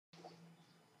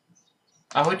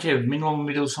Ahojte, v minulom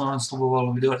videu som vám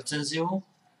sľuboval videorecenziu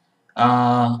a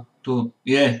tu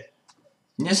je.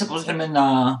 Dnes sa pozrieme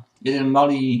na jeden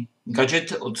malý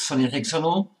gadget od Sony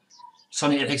ERICSSONu,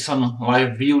 Sony ERICSSON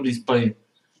LIVEVIEW display.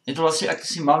 Je to vlastne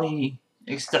akýsi malý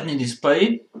externý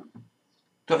displej,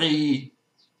 ktorý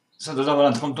sa dodáva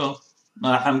na tomto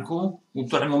náramku, u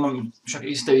ktorému mám však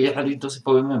isté výhrady, to si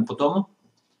povieme potom.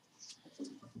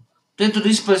 Tento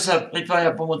displej sa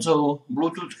pripája pomocou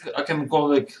Bluetooth k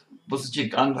akémukoľvek v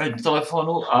podstate k Android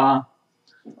telefónu a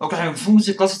okrem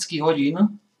funkcie klasických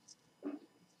hodín,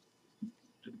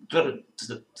 ktoré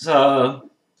sa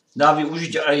dá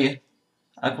využiť aj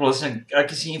ako vlastne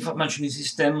akýsi informačný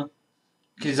systém,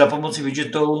 keď za pomoci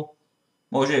widgetov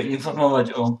môže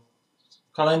informovať o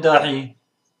kalendári,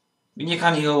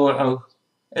 vynechaných hovoroch,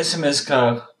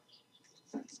 SMS-kách.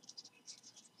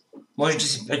 Môžete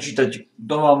si prečítať,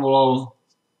 kto vám volal,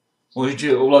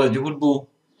 môžete ovládať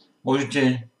hudbu,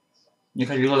 môžete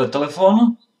nechať vyhľadať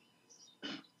telefón.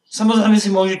 Samozrejme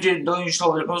si môžete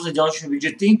doinštalovať rôzne ďalšie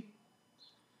widgety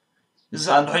z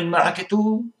Android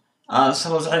marketu a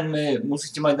samozrejme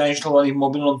musíte mať nainštalovaný v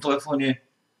mobilnom telefóne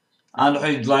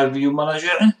Android Live View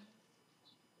Manager,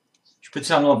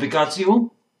 špeciálnu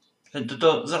aplikáciu pre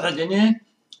toto zariadenie.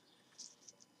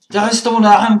 Teraz z tomu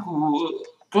náramku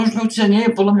konštrukcia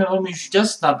nie je podľa mňa veľmi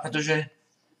šťastná, pretože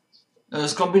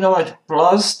skombinovať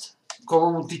plast,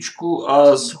 kovovú tyčku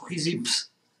a suchý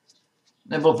zips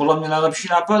nebol podľa mňa najlepší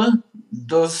nápad.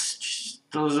 Dosť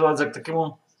to zvádza k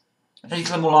takému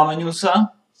rýchlemu lámeniu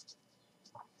sa.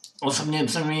 Osobne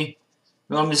sa mi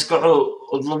veľmi skoro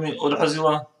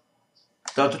odrazila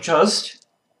táto časť.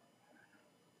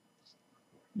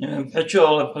 Neviem prečo,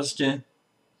 ale proste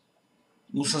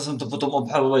musel som to potom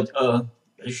opravovať a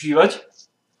prešívať.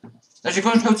 Takže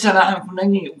konštrukcia náramku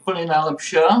není úplne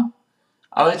najlepšia,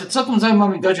 ale je to celkom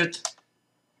zaujímavý gadget.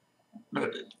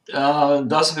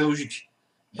 Dá sa využiť.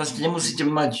 Proste nemusíte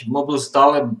mať mobil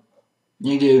stále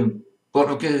niekde po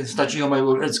ruke, stačí ho mať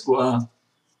vo vrecku a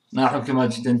na ruke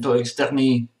mať tento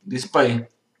externý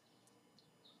displej.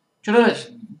 Čo dať?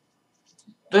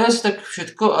 To je asi tak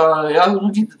všetko a ja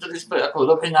hodnotím tento displej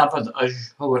ako dobrý nápad,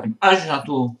 až na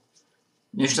tú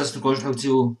nešťastnú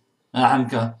konštrukciu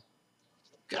náramka.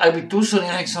 Ak by tu Sony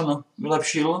ERICSSON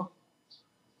vylepšil,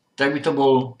 tak by to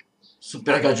bol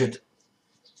super gadget.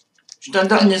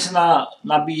 Štandardne sa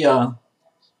nabíja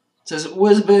cez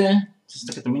USB, cez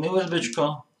takéto mini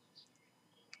USBčko.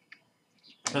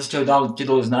 Proste ho dáte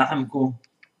dole z náramku,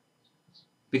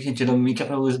 pichnete do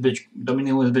micro USBčka, do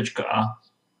mini USBčka a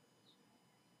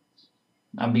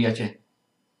nabíjate.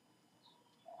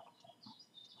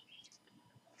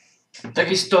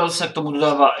 Takisto sa k tomu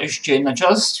dodáva ešte jedna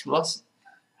časť,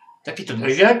 takýto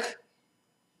držiak.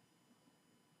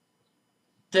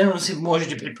 Ten si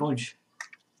môžete pripnúť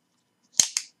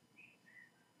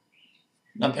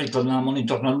napríklad na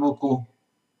monitor notebooku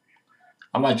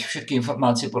a mať všetky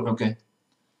informácie po ruke.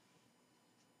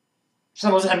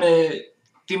 Samozrejme,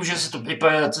 tým, že sa to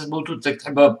pripája cez Bluetooth, tak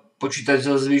treba počítať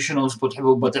so zvýšenou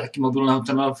spotrebou baterky mobilného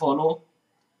telefónu.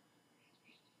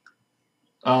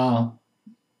 A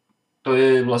to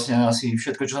je vlastne asi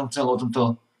všetko, čo som chcel o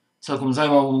tomto celkom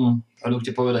zaujímavom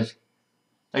produkte povedať.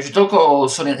 Takže toľko o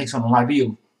Sony ERICSSON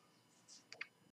LIVEVIEW.